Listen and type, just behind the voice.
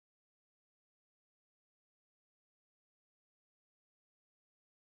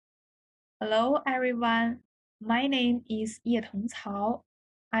Hello everyone, my name is Yetong Cao.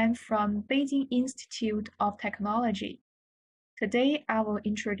 I'm from Beijing Institute of Technology. Today I will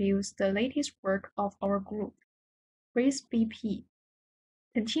introduce the latest work of our group, RAISE-BP,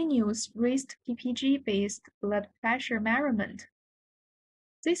 continuous raised PPG-based blood pressure measurement.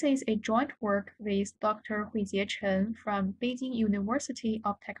 This is a joint work with Dr. Huijie Chen from Beijing University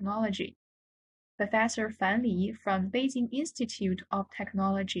of Technology, Professor Fan Li from Beijing Institute of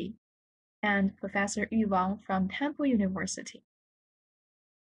Technology, and Professor Yu Wang from Temple University.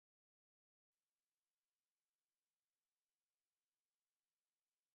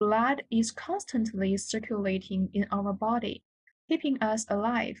 Blood is constantly circulating in our body, keeping us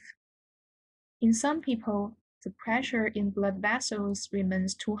alive. In some people, the pressure in blood vessels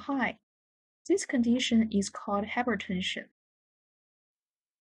remains too high. This condition is called hypertension.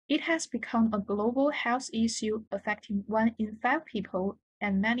 It has become a global health issue affecting 1 in 5 people,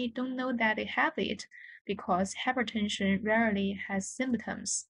 and many don't know that they have it because hypertension rarely has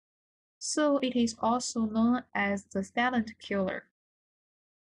symptoms. So it is also known as the silent killer.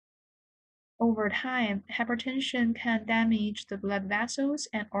 Over time, hypertension can damage the blood vessels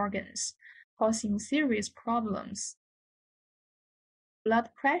and organs, causing serious problems. Blood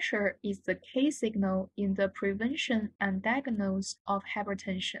pressure is the key signal in the prevention and diagnosis of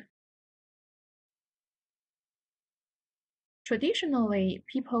hypertension. Traditionally,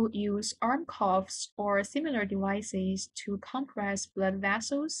 people use arm cuffs or similar devices to compress blood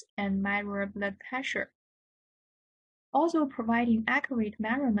vessels and measure blood pressure. Although providing accurate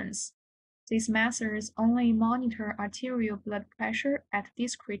measurements, these methods only monitor arterial blood pressure at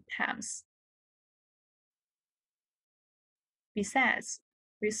discrete times. Besides,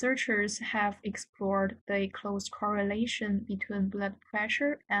 researchers have explored the close correlation between blood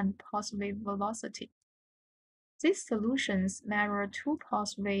pressure and pulse wave velocity. These solutions measure 2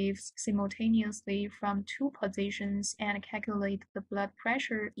 pulse waves simultaneously from 2 positions and calculate the blood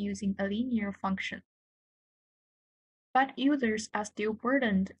pressure using a linear function. But users are still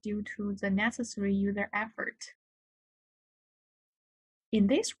burdened due to the necessary user effort. In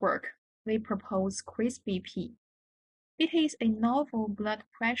this work, we propose RAISE-BP. It is a novel blood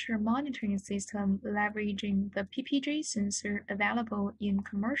pressure monitoring system leveraging the PPG sensor available in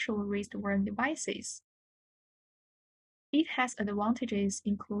commercial wrist-worn devices. It has advantages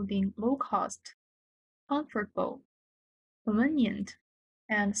including low cost, comfortable, convenient,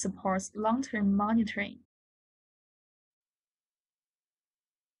 and supports long-term monitoring.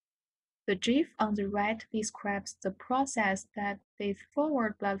 The GIF on the right describes the process that with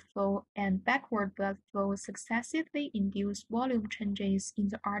forward blood flow and backward blood flow successively induce volume changes in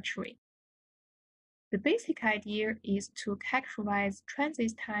the artery. The basic idea is to characterize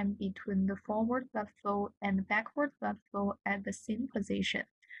transit time between the forward blood flow and backward blood flow at the same position,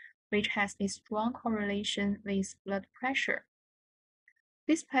 which has a strong correlation with blood pressure.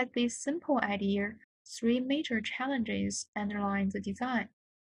 Despite this simple idea, 3 major challenges underline the design.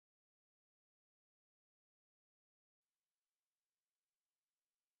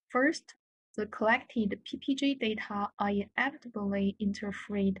 First, the collected PPG data are inevitably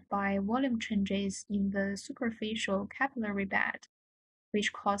interfered by volume changes in the superficial capillary bed,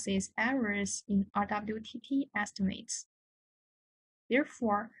 which causes errors in RWTT estimates.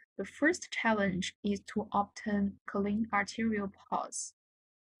 Therefore, the first challenge is to obtain clean arterial pulse.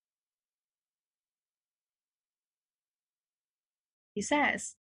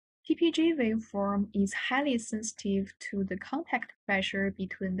 Besides, PPG waveform is highly sensitive to the contact pressure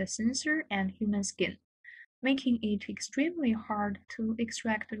between the sensor and human skin, making it extremely hard to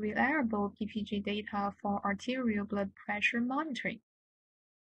extract reliable PPG data for arterial blood pressure monitoring.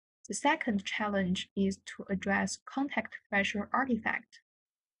 The second challenge is to address contact pressure artifact.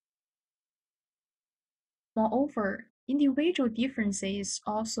 Moreover, individual differences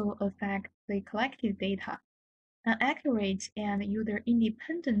also affect the collected data. An accurate and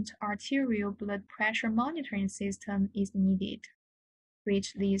user-independent arterial blood pressure monitoring system is needed,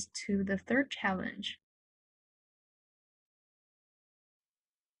 which leads to the third challenge.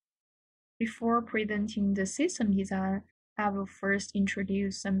 Before presenting the system design, I will first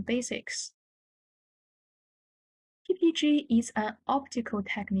introduce some basics. PPG is an optical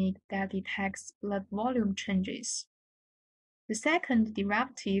technique that detects blood volume changes. The second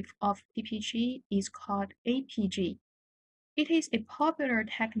derivative of PPG is called APG. It is a popular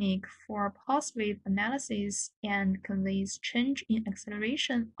technique for pulse wave analysis and conveys change in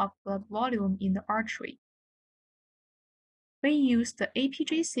acceleration of blood volume in the artery. We use the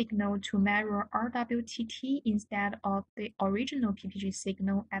APG signal to measure RWTT instead of the original PPG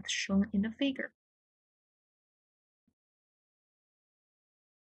signal as shown in the figure.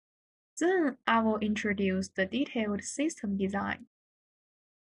 Then I will introduce the detailed system design.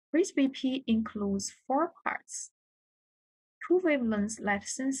 RISC-V includes 4 parts: two wavelength light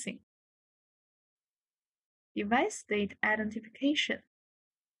sensing, device state identification,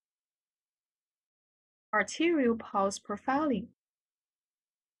 arterial pulse profiling,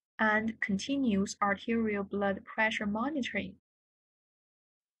 and continuous arterial blood pressure monitoring.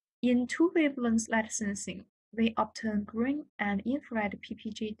 In two wavelength light sensing, we obtain green and infrared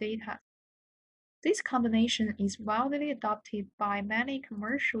PPG data. This combination is widely adopted by many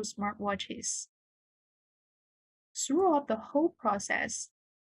commercial smartwatches. Throughout the whole process,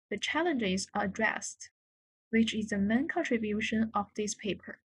 the challenges are addressed, which is the main contribution of this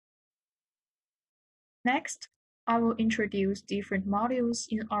paper. Next, I will introduce different modules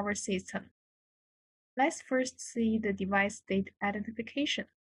in our system. Let's first see the device state identification.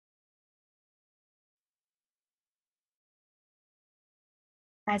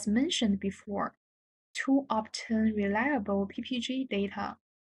 As mentioned before, to obtain reliable PPG data,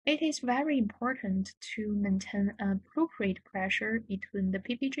 it is very important to maintain an appropriate pressure between the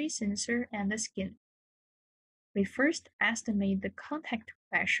PPG sensor and the skin. We first estimate the contact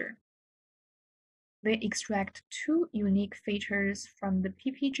pressure. We extract two unique features from the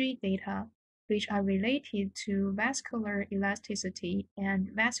PPG data, which are related to vascular elasticity and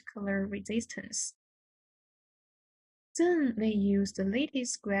vascular resistance. Then we use the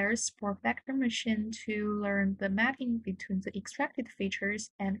latest squares for vector machine to learn the mapping between the extracted features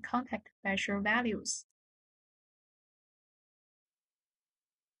and contact pressure values.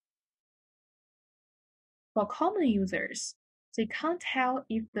 For common users, they can't tell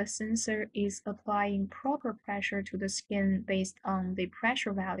if the sensor is applying proper pressure to the skin based on the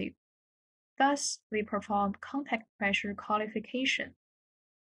pressure value. Thus, we perform contact pressure qualification.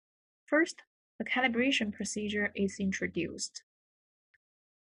 First, a calibration procedure is introduced.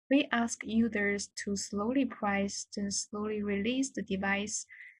 We ask users to slowly press then slowly release the device,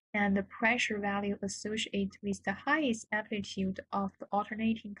 and the pressure value associated with the highest amplitude of the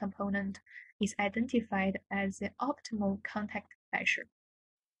alternating component is identified as the optimal contact pressure.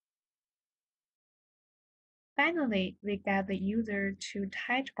 Finally, we get the user to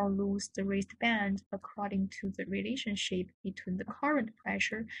tighten or loose the wristband according to the relationship between the current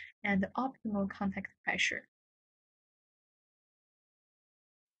pressure and the optimal contact pressure.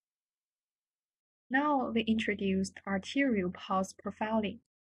 Now we introduced arterial pulse profiling.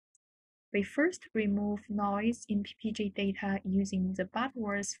 We first remove noise in PPG data using the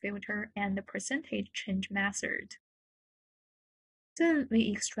Butterworth filter and the percentage change method. Then we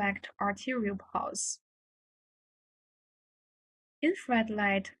extract arterial pulse. Infrared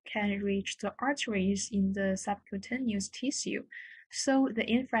light can reach the arteries in the subcutaneous tissue, so the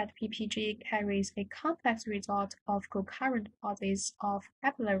infrared PPG carries a complex result of concurrent pulses of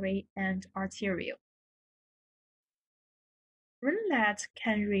capillary and arterial. Green light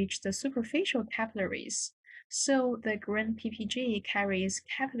can reach the superficial capillaries, so the green PPG carries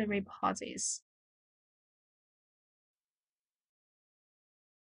capillary pulses.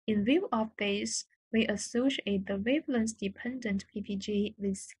 In view of this, we associate the wavelength-dependent PPG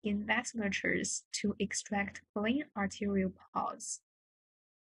with skin vasculatures to extract clean arterial pulse.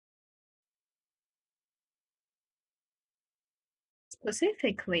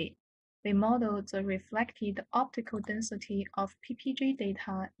 Specifically, we model the reflected optical density of PPG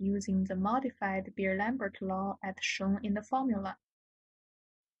data using the modified Beer-Lambert law as shown in the formula.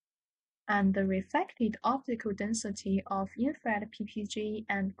 And the reflected optical density of infrared PPG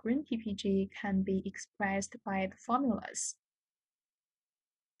and green PPG can be expressed by the formulas.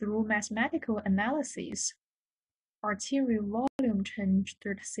 Through mathematical analysis, arterial volume change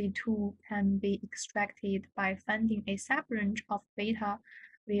C2 can be extracted by finding a subrange of beta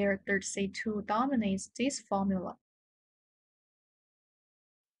where C2 dominates this formula.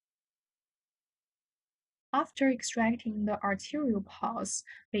 After extracting the arterial pulse,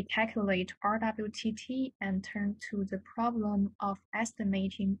 we calculate RWTT and turn to the problem of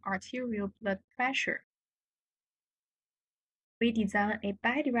estimating arterial blood pressure. We design a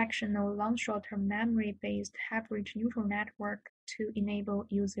bidirectional long-short-term memory-based hybrid neural network to enable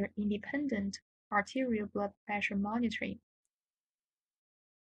user-independent arterial blood pressure monitoring.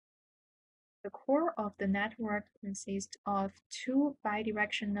 The core of the network consists of two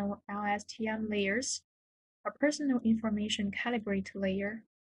bidirectional LSTM layers, a personal information calibrate layer,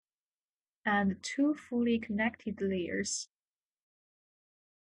 and two fully connected layers.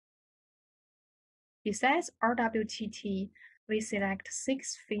 Besides RWTT, we select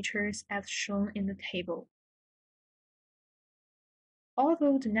 6 features as shown in the table.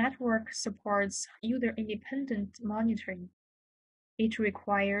 Although the network supports user-independent monitoring, It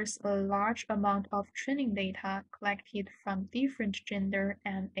requires a large amount of training data collected from different gender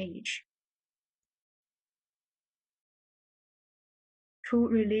and age. To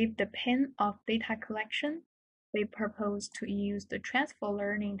relieve the pain of data collection, we propose to use the transfer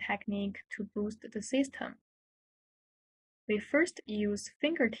learning technique to boost the system. We first use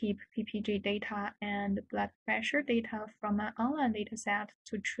fingertip PPG data and blood pressure data from an online dataset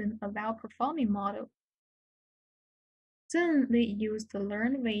to train a well-performing model. Then we use the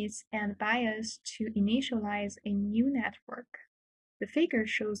learned weights and bias to initialize a new network. The figure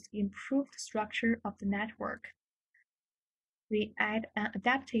shows the improved structure of the network. We add an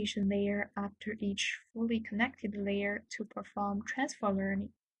adaptation layer after each fully connected layer to perform transfer learning.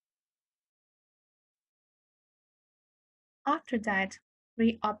 After that,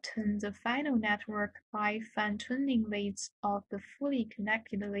 we obtain the final network by fine-tuning weights of the fully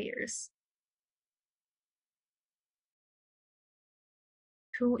connected layers.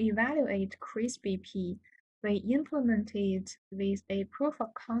 To evaluate CRISP-BP, we implement it with a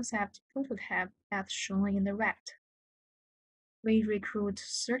proof-of-concept prototype as shown in the red. We recruit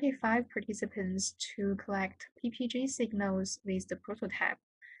 35 participants to collect PPG signals with the prototype,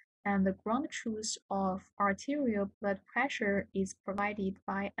 and the ground truth of arterial blood pressure is provided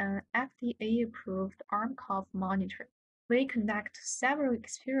by an FDA-approved arm cuff monitor. We conduct several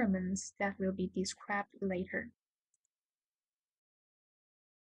experiments that will be described later.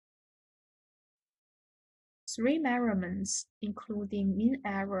 Three measurements, including mean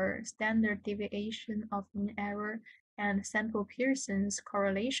error, standard deviation of mean error, and sample Pearson's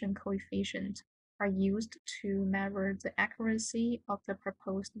correlation coefficient, are used to measure the accuracy of the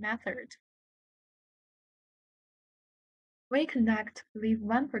proposed method. We conduct leave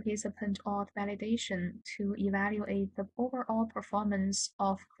one participant out validation to evaluate the overall performance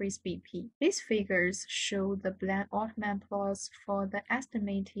of CRISP-BP. These figures show the blend Altman plots for the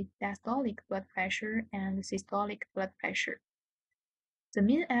estimated diastolic blood pressure and systolic blood pressure. The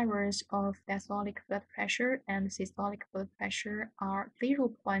mean errors of diastolic blood pressure and systolic blood pressure are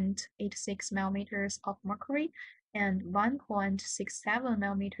 0.86 mm of mercury and 1.67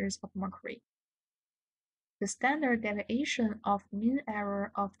 mm of mercury. The standard deviation of mean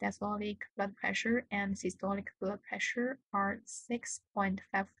error of diastolic blood pressure and systolic blood pressure are 6.55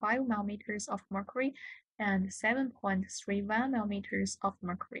 mm of mercury and 7.31 mm of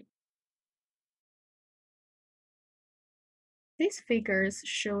mercury. These figures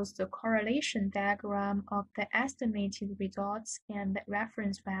shows the correlation diagram of the estimated results and the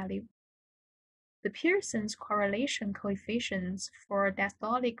reference value. The Pearson's correlation coefficients for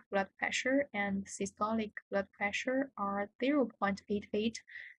diastolic blood pressure and systolic blood pressure are 0.88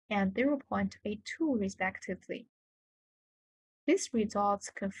 and 0.82 respectively. These results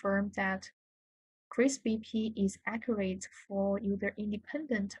confirm that CRISP-BP is accurate for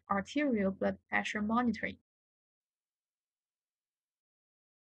user-independent arterial blood pressure monitoring.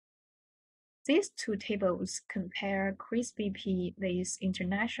 These two tables compare CRISP-BP with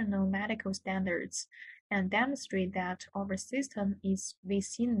international medical standards and demonstrate that our system is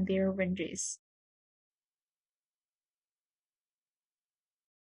within their ranges.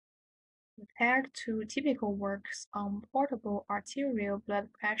 Compared to typical works on portable arterial blood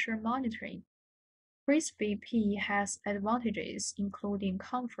pressure monitoring, CRISP-BP has advantages including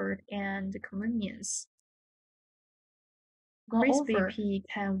comfort and convenience. CRISP-BP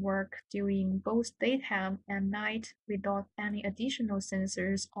can work during both daytime and night without any additional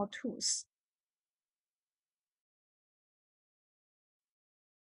sensors or tools.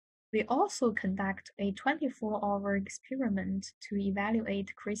 We also conduct a 24-hour experiment to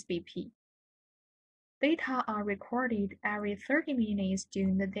evaluate CRISP-BP. Data are recorded every 30 minutes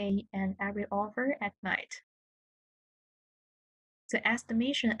during the day and every hour at night. The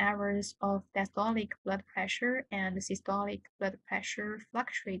estimation errors of diastolic blood pressure and systolic blood pressure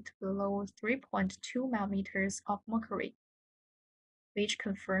fluctuate below 3.2 mm of mercury, which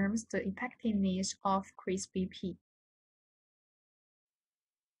confirms the effectiveness of CRISP-BP.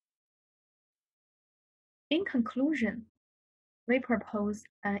 In conclusion, we propose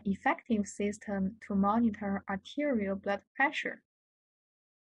an effective system to monitor arterial blood pressure.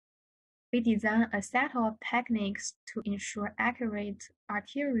 We design a set of techniques to ensure accurate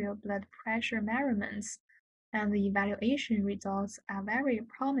arterial blood pressure measurements, and the evaluation results are very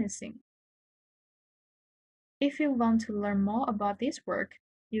promising. If you want to learn more about this work,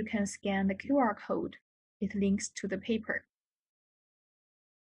 you can scan the QR code. It links to the paper.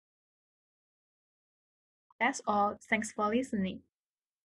 That's all. Thanks for listening.